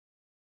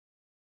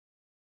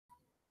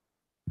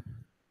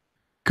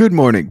Good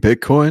morning,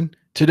 Bitcoin.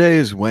 Today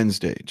is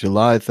Wednesday,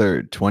 July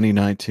 3rd,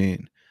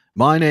 2019.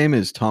 My name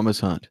is Thomas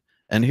Hunt,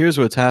 and here's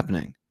what's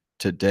happening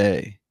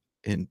today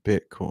in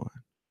Bitcoin.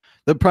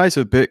 The price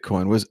of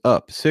Bitcoin was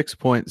up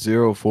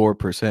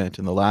 6.04%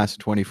 in the last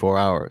 24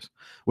 hours,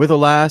 with a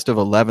last of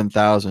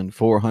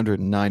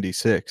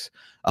 11,496,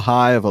 a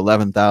high of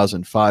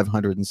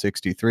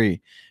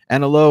 11,563,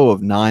 and a low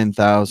of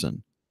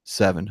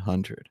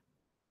 9,700.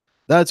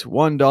 That's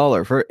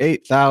 $1 for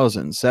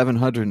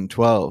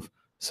 8,712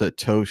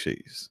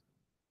 Satoshis.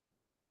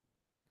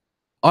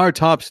 Our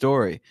top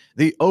story: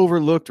 the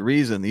overlooked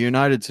reason the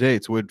United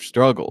States would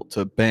struggle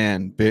to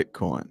ban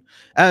Bitcoin.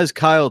 As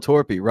Kyle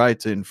Torpy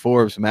writes in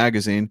Forbes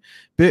magazine,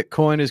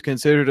 Bitcoin is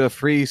considered a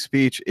free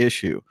speech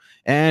issue,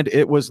 and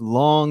it was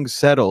long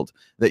settled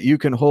that you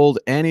can hold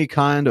any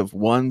kind of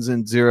ones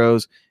and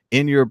zeros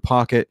in your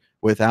pocket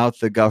without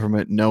the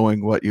government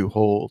knowing what you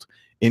hold.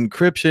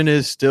 Encryption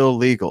is still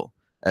legal.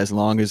 As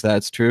long as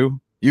that's true,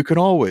 you can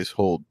always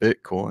hold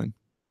Bitcoin.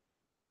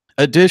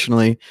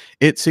 Additionally,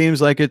 it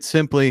seems like it's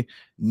simply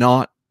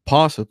not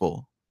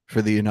possible for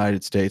the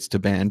United States to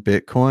ban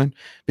Bitcoin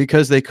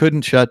because they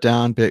couldn't shut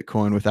down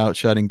Bitcoin without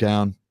shutting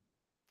down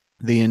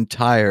the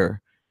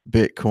entire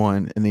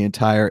Bitcoin and the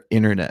entire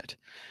internet.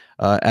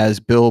 As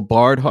Bill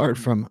Bardhart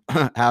from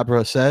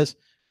Abra says,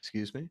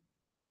 excuse me,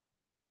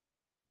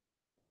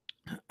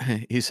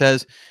 he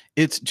says,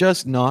 it's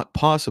just not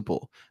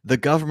possible. The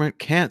government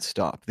can't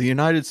stop. The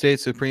United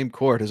States Supreme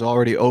Court has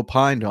already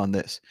opined on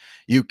this.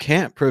 You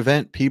can't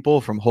prevent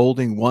people from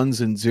holding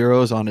ones and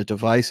zeros on a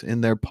device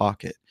in their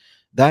pocket.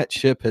 That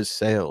ship has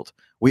sailed.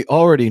 We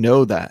already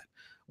know that.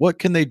 What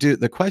can they do?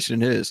 The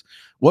question is,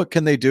 what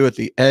can they do at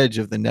the edge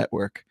of the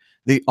network,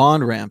 the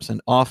on-ramps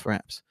and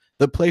off-ramps,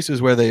 the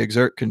places where they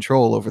exert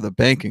control over the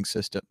banking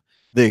system,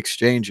 the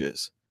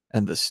exchanges,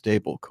 and the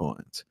stable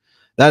coins?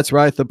 That's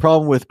right. The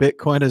problem with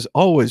Bitcoin has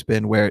always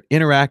been where it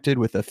interacted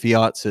with the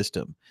fiat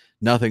system.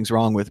 Nothing's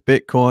wrong with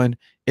Bitcoin.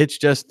 It's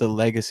just the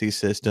legacy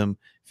system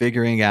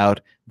figuring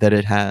out that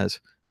it has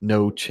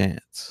no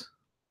chance.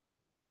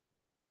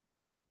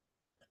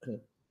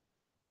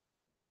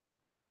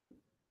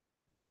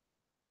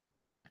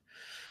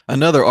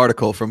 Another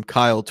article from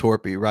Kyle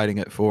Torpy writing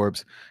at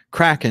Forbes.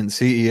 Kraken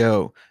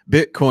CEO,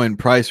 Bitcoin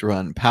price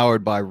run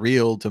powered by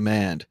real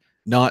demand,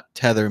 not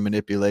Tether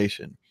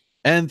manipulation.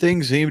 And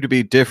things seem to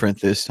be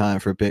different this time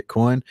for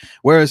Bitcoin,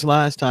 whereas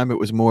last time it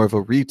was more of a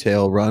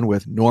retail run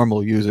with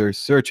normal users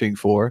searching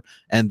for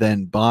and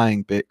then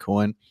buying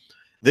Bitcoin.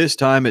 This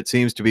time it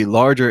seems to be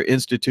larger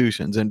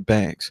institutions and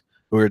banks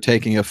who are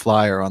taking a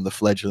flyer on the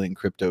fledgling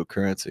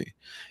cryptocurrency.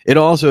 It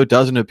also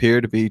doesn't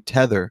appear to be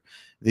Tether,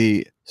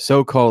 the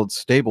so-called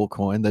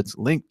stablecoin that's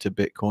linked to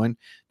Bitcoin,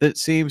 that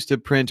seems to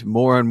print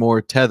more and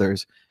more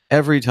tethers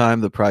every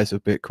time the price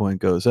of Bitcoin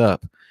goes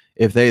up.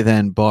 If they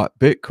then bought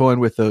Bitcoin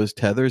with those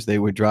tethers, they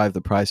would drive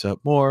the price up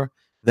more,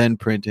 then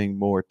printing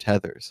more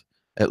tethers.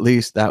 At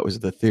least that was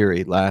the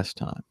theory last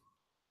time.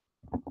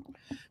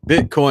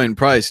 Bitcoin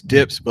price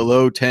dips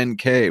below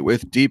 10K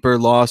with deeper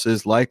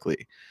losses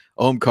likely.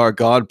 Omkar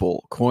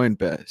Godbol,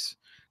 CoinDesk.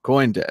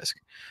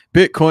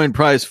 Bitcoin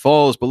price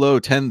falls below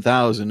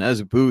 10,000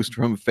 as boost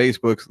from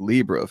Facebook's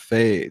Libra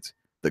fades.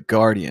 The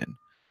Guardian.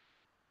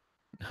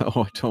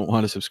 Oh, I don't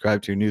want to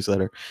subscribe to your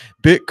newsletter.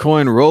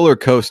 Bitcoin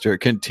rollercoaster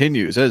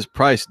continues as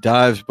price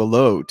dives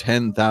below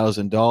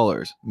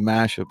 $10,000.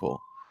 Mashable.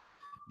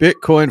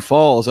 Bitcoin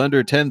falls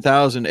under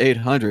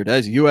 10,800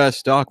 as U.S.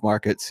 stock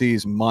market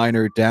sees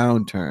minor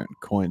downturn.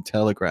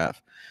 Cointelegraph.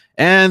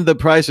 And the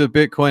price of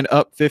Bitcoin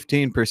up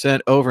 15%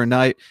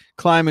 overnight,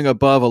 climbing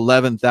above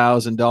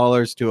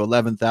 $11,000 to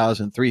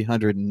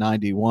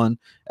 $11,391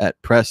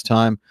 at press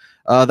time.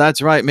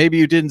 That's right. Maybe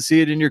you didn't see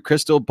it in your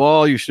crystal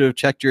ball. You should have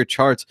checked your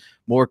charts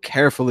more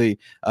carefully.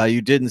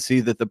 You didn't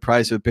see that the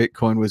price of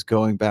Bitcoin was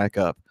going back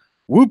up.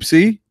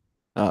 Whoopsie.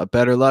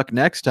 Better luck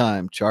next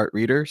time, chart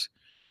readers.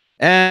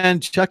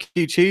 And Chuck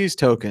E. Cheese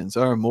tokens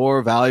are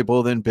more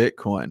valuable than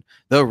Bitcoin.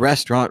 The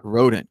restaurant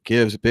rodent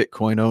gives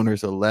Bitcoin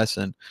owners a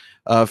lesson.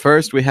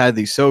 First, we had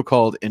the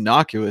so-called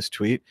innocuous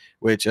tweet,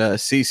 which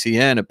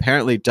CCN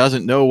apparently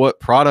doesn't know what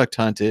Product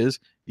Hunt is,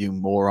 you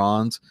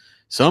morons.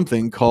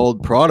 Something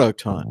called Product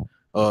Hunt.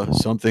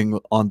 Something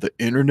on the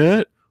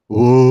internet?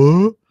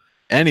 What?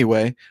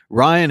 Anyway,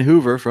 Ryan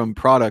Hoover from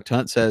Product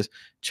Hunt says,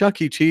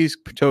 Chuck E. Cheese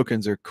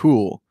tokens are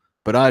cool,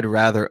 but I'd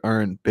rather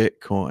earn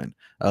Bitcoin.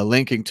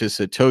 Linking to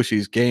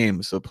Satoshi's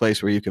Games, a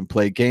place where you can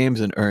play games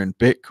and earn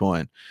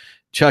Bitcoin.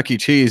 Chuck E.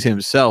 Cheese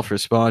himself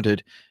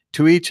responded,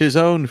 to each his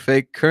own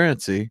fake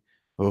currency.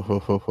 Ho, ho,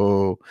 ho,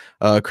 ho.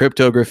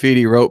 Crypto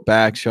Graffiti wrote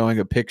back showing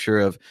a picture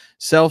of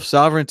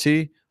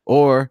self-sovereignty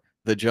or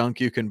the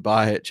junk you can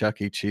buy at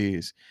Chuck E.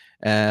 Cheese.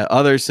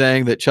 Others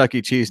saying that Chuck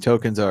E. Cheese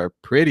tokens are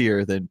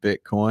prettier than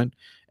Bitcoin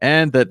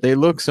and that they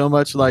look so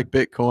much like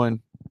Bitcoin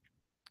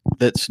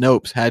that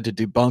Snopes had to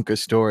debunk a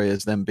story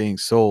as them being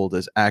sold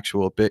as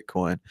actual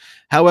Bitcoin.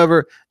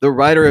 However, the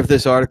writer of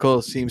this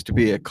article seems to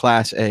be a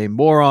Class A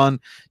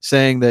moron,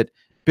 saying that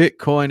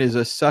Bitcoin is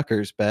a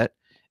sucker's bet.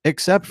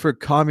 Except for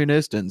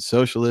communist and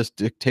socialist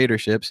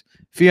dictatorships,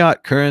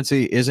 Fiat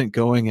currency isn't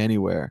going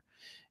anywhere.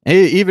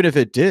 Even if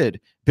it did,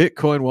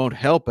 Bitcoin won't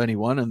help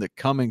anyone in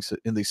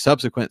the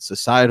subsequent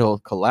societal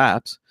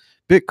collapse.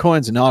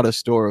 Bitcoin's not a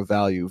store of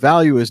value.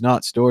 Value is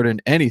not stored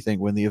in anything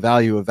when the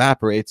value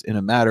evaporates in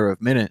a matter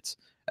of minutes,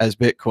 as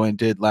Bitcoin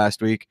did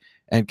last week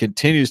and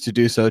continues to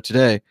do so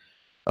today.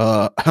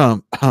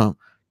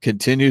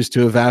 Continues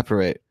to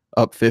evaporate,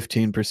 up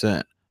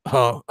 15%.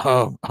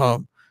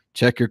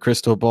 Check your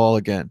crystal ball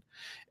again.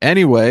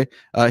 Anyway,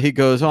 he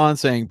goes on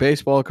saying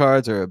baseball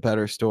cards are a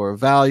better store of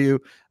value,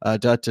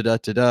 and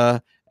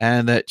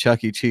that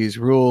Chuck E. Cheese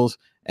rules,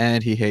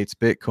 and he hates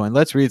Bitcoin.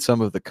 Let's read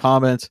some of the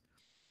comments.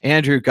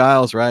 Andrew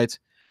Giles writes,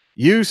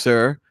 "You,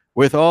 sir,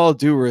 with all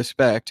due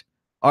respect,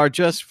 are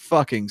just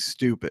fucking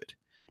stupid.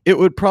 It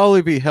would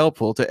probably be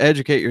helpful to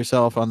educate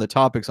yourself on the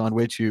topics on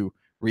which you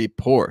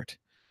report.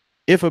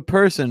 If a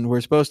person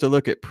were supposed to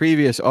look at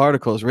previous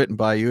articles written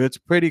by you, it's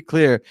pretty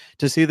clear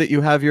to see that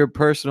you have your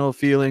personal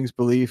feelings,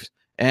 beliefs,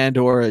 and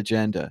or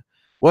agenda.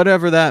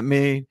 Whatever that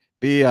may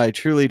be, I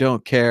truly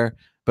don't care,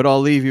 but I'll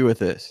leave you with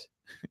this.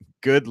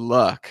 Good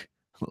luck."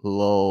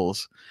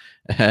 Lols.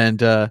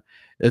 And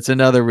it's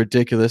another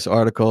ridiculous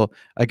article.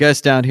 I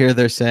guess down here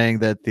they're saying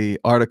that the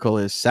article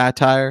is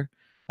satire.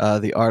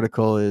 The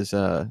article is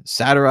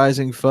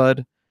satirizing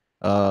FUD.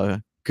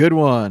 Good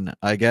one,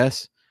 I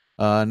guess.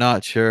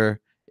 Not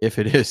sure if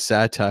it is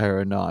satire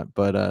or not,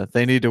 but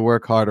they need to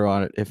work harder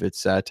on it if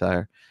it's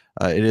satire.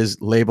 It is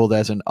labeled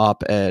as an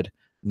op-ed,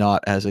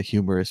 not as a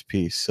humorous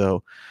piece.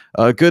 So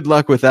good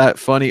luck with that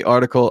funny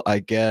article, I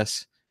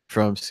guess,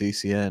 from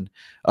CCN.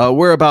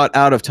 We're about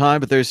out of time,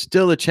 but there's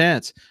still a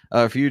chance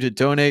for you to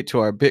donate to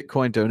our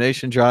Bitcoin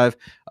donation drive.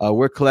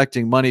 We're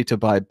collecting money to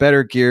buy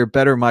better gear,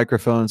 better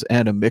microphones,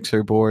 and a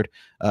mixer board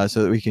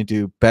so that we can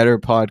do better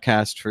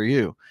podcasts for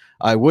you.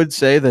 I would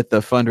say that the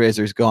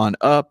fundraiser's gone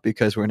up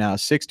because we're now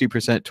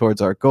 60%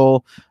 towards our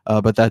goal,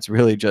 but that's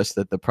really just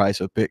that the price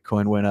of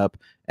Bitcoin went up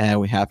and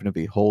we happen to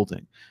be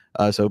holding.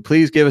 So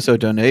please give us a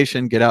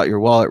donation. Get out your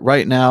wallet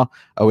right now.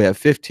 We have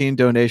 15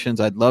 donations.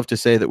 I'd love to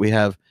say that we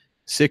have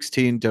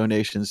 16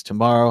 donations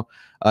tomorrow.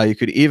 You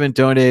could even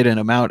donate an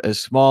amount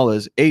as small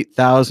as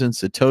 8,000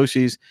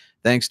 Satoshis,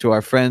 thanks to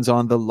our friends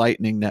on the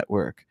Lightning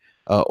Network.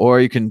 Or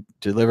you can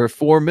deliver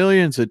 4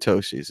 million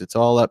Satoshis. It's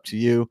all up to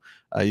you.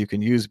 You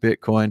can use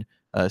Bitcoin.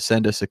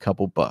 Send us a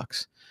couple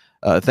bucks.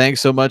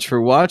 Thanks so much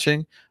for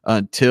watching.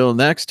 Until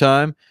next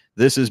time,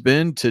 this has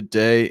been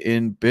Today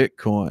in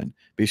Bitcoin.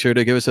 Be sure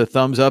to give us a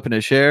thumbs up and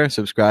a share.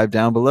 Subscribe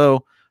down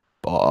below.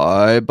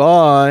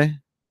 Bye-bye.